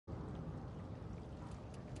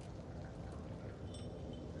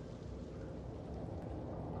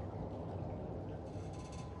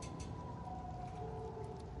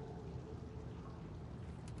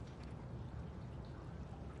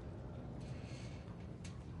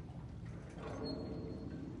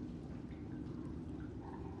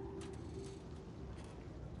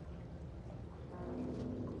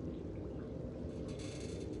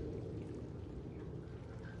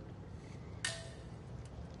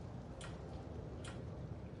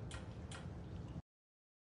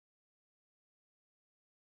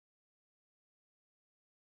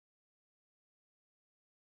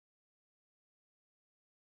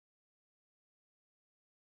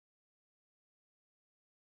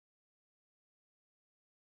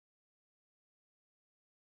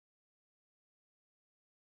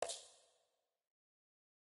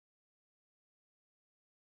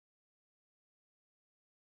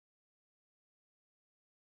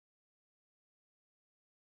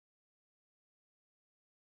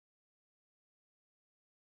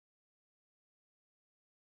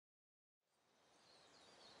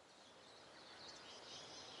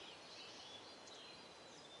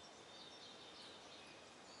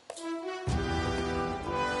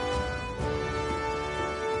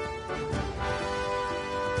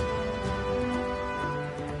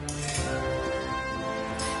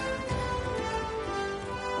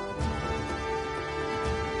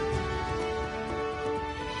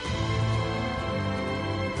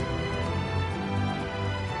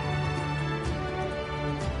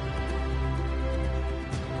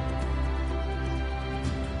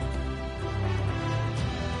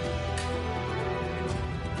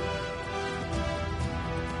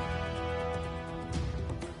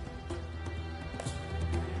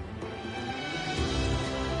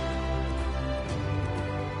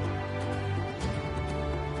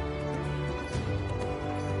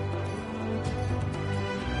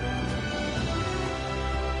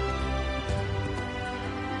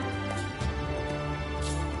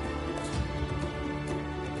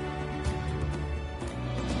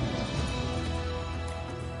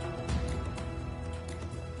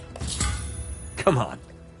Come on.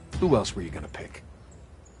 Who else were you gonna pick?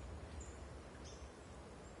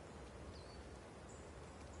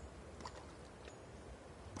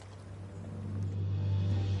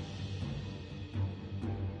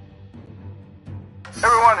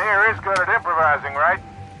 Everyone here is good at improvising, right?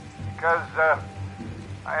 Because,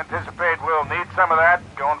 I anticipate we'll need some of that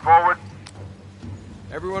going forward.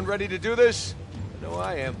 Everyone ready to do this? I know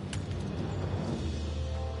I am.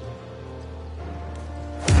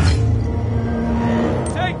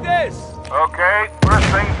 Take this! Okay, first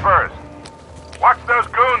things first. Watch those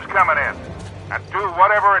goons coming in, and do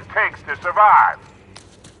whatever it takes to survive.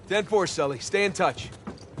 10-4, Sully. Stay in touch.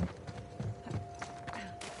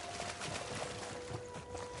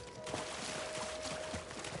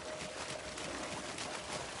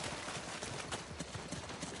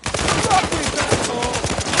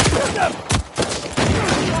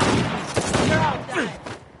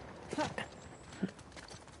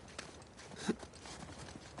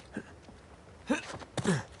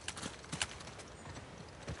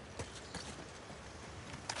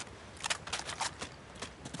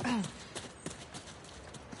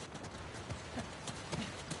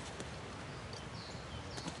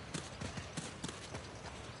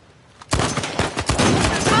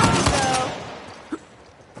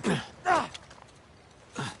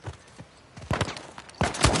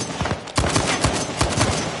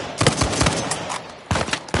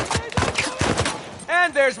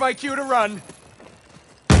 And there's my cue to run.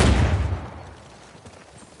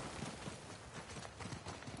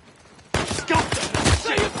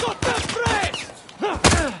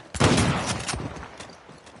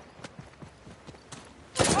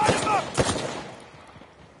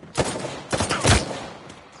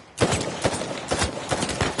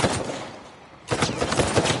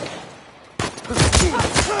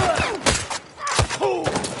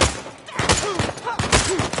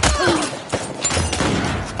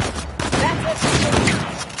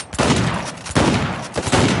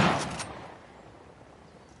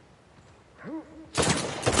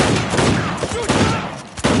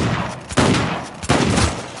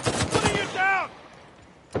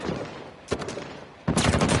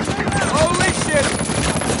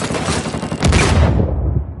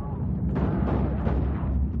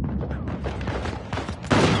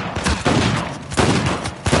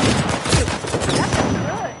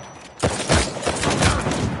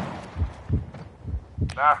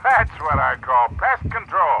 Now that's what I call pest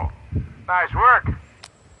control. Nice work.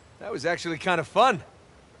 That was actually kind of fun.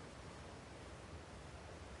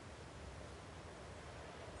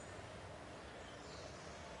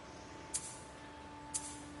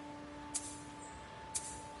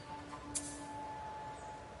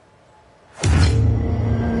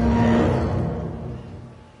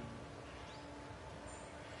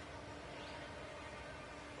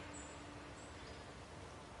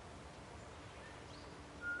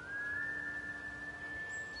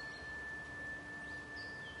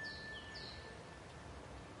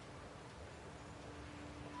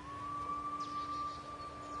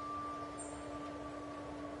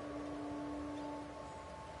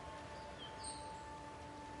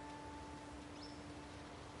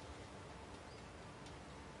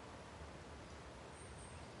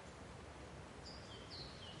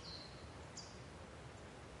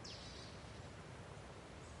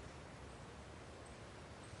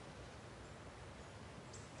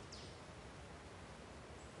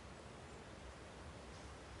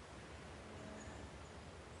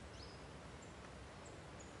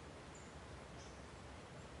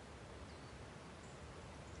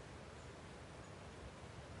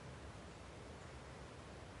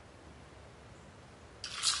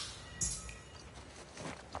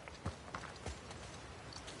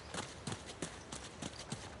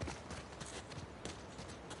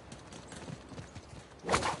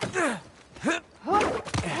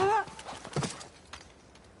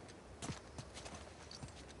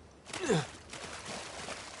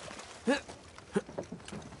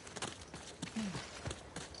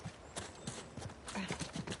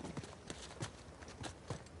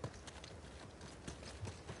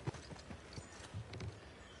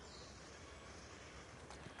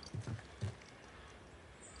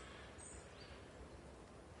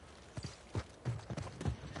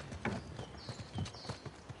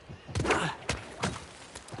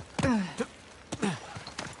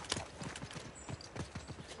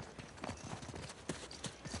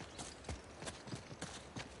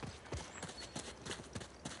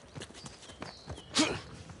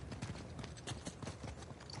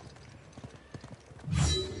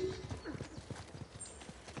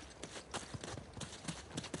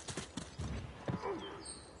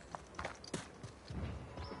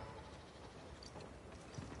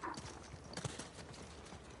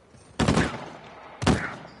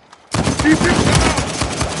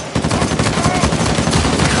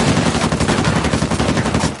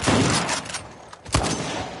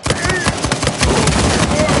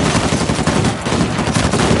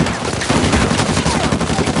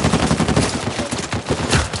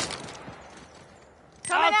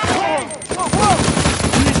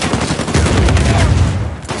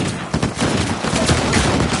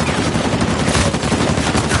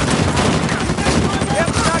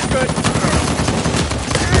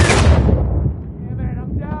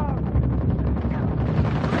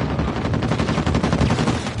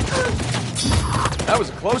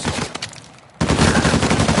 goes.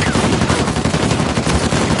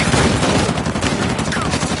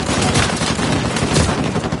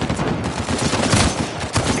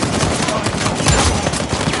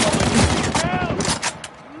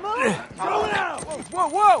 Whoa,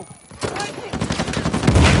 whoa!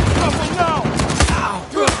 Oh, no!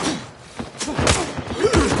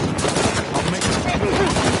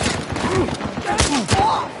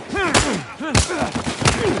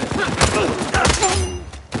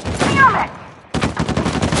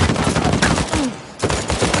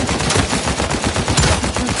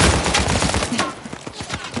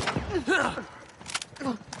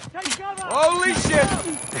 Holy shit!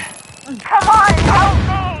 Come on, help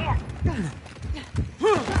me!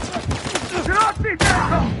 Get off me,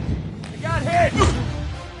 Daryl! I got hit!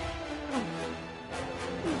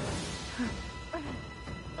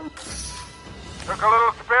 Took a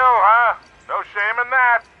little spill, huh? No shame in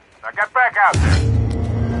that. Now get back out there.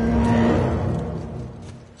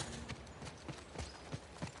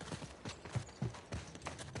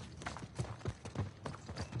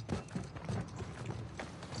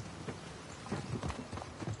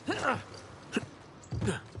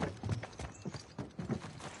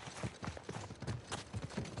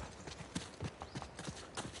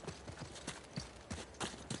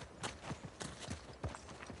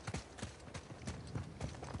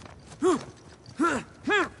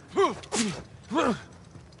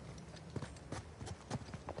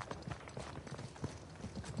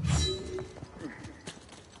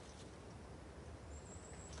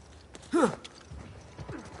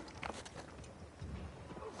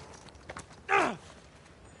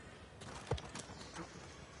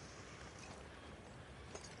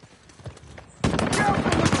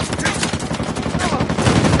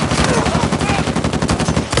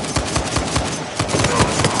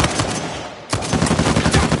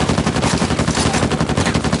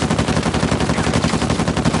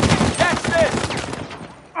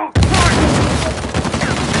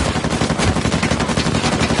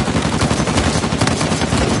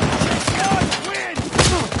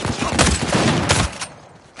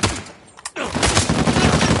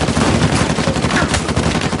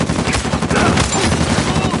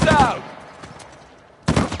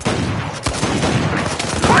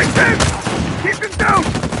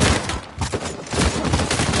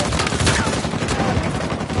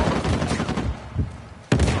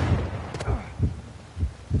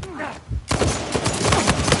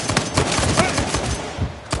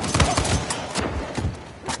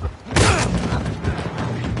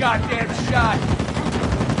 Goddamn shot!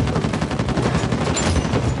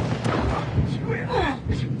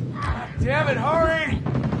 Damn it, hurry!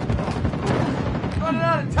 Running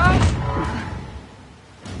out of time!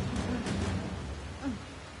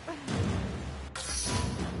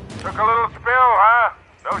 Took a little spill, huh?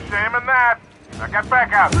 No shame in that. Now get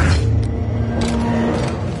back out there.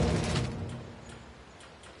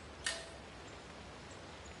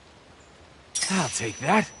 I'll take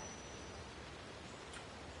that.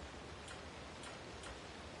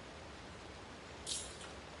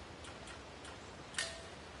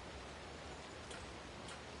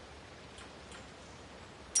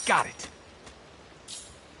 Got it.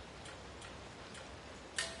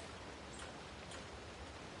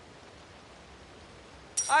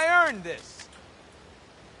 I earned this!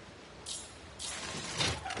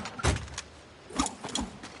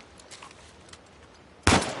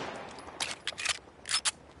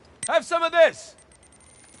 Have some of this!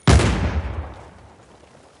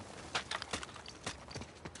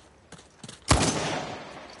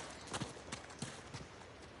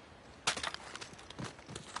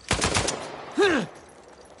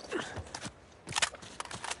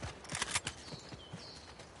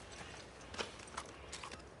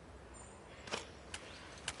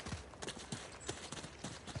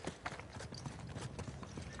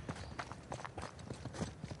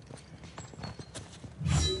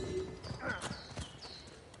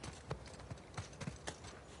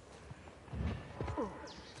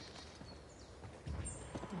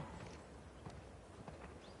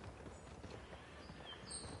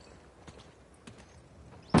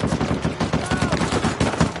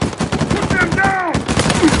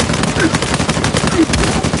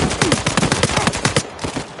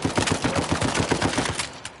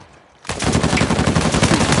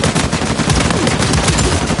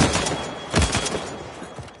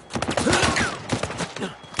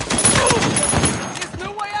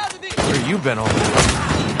 You've been all over.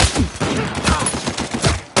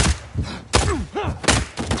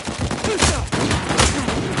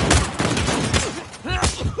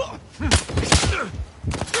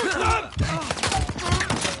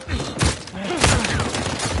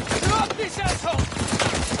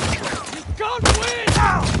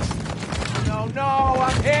 no,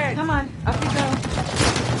 I'm hit! Come on, up you go.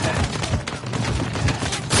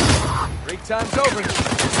 Break time's over.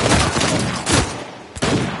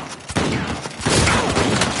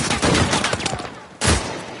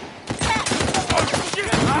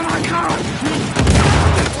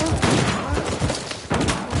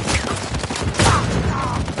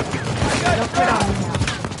 Don't quit on me now.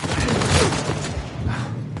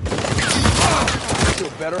 I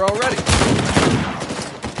feel better already.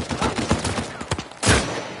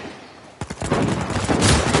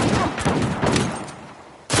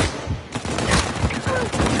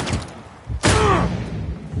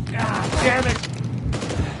 Damn it!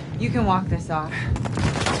 You can walk this off.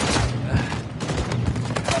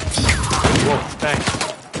 Whoa, thanks.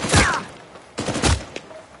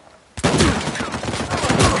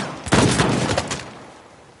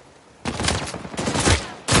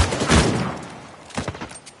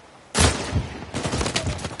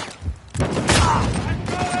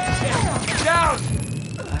 Down!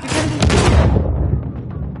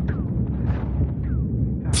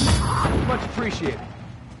 Much appreciated.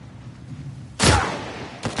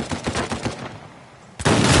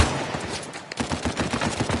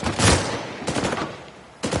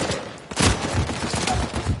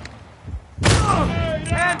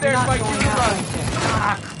 And there's Not my going unit out run. like this.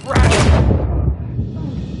 Ah, crap!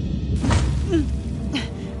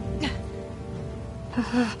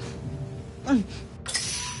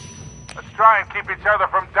 Let's try and keep each other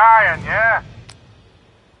from dying, yeah?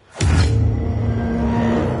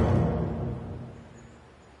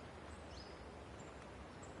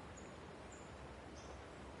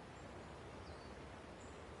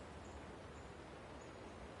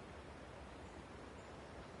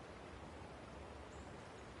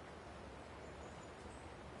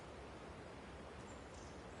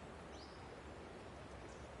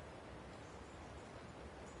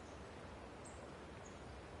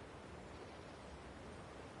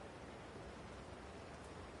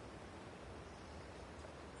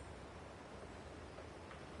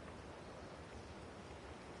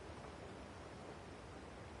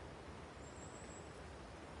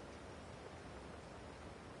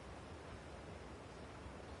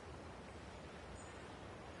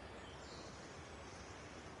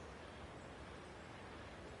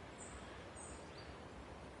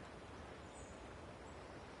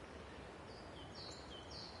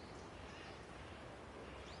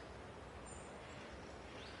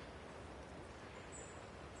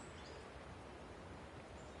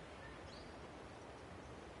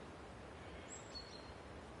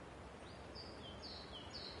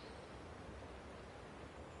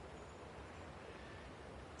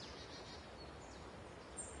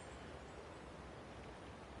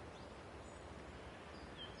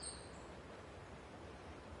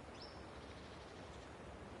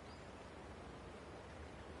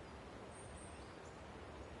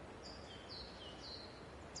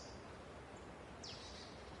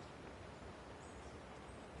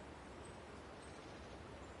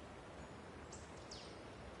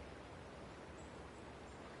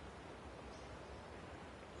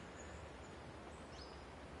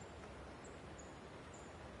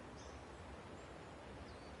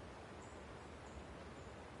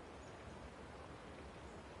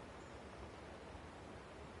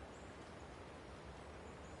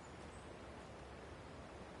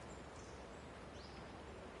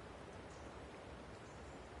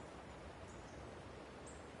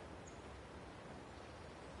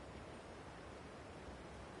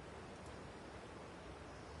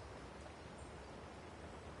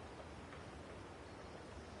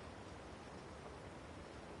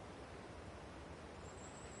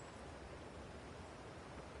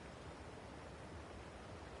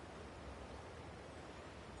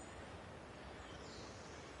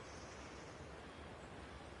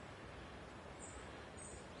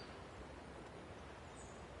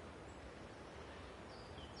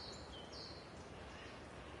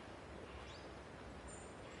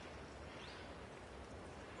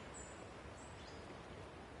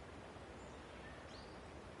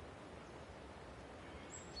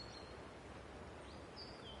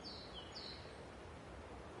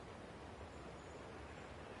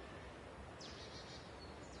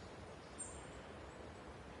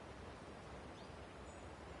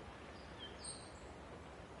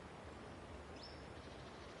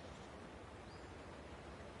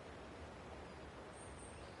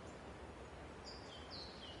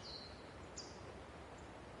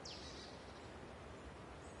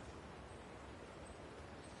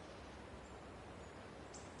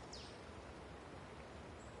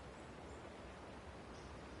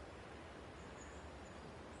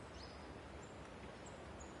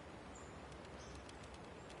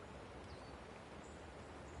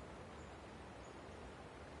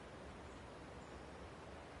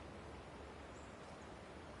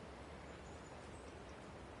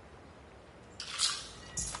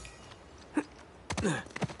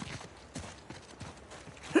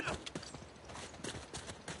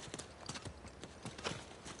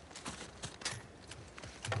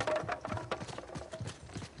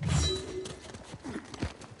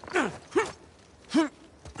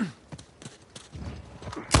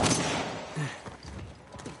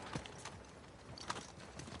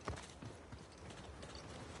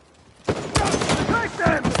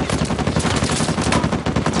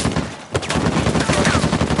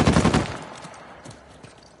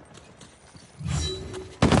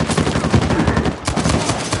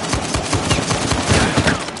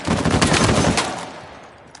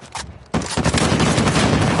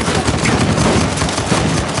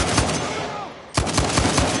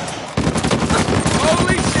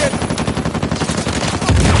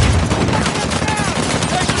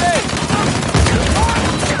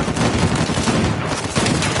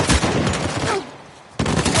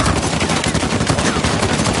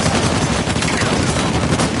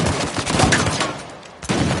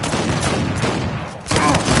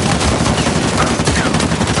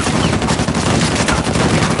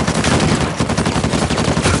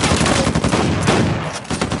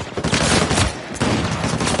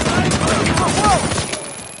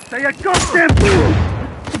 Say a goddamn fool!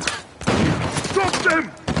 Stop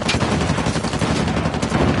them!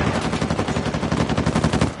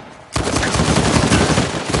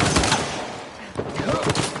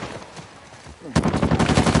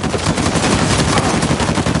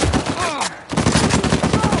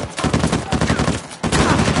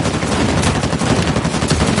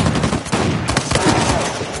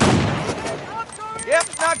 Yep,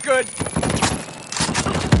 not good.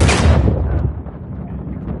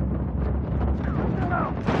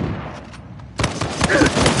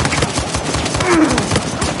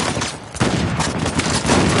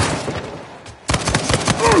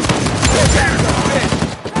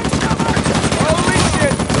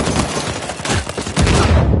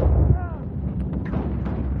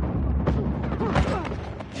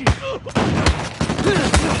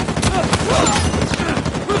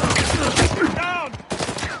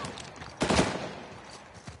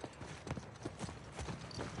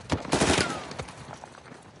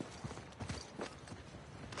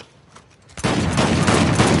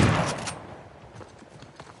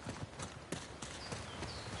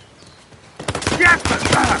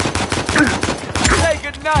 Say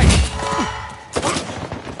goodnight!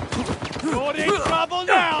 You're in trouble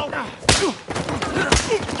now!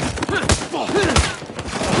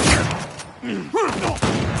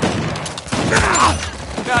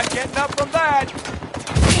 Not getting up from that!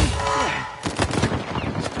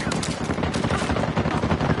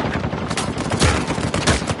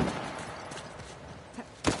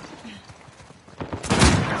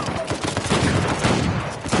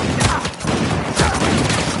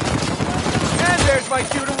 And there's my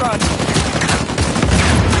cue to run.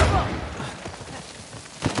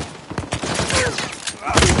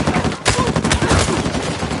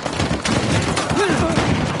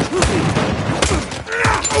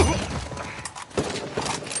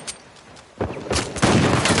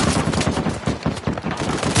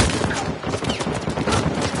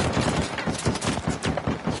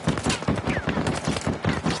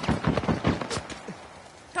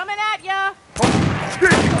 Coming at ya!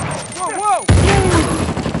 Whoa, whoa!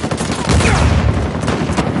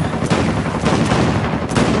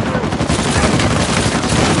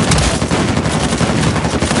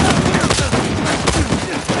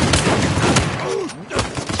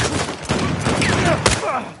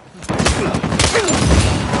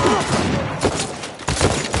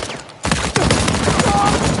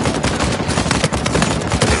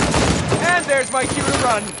 And there's my cue to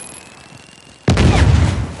run.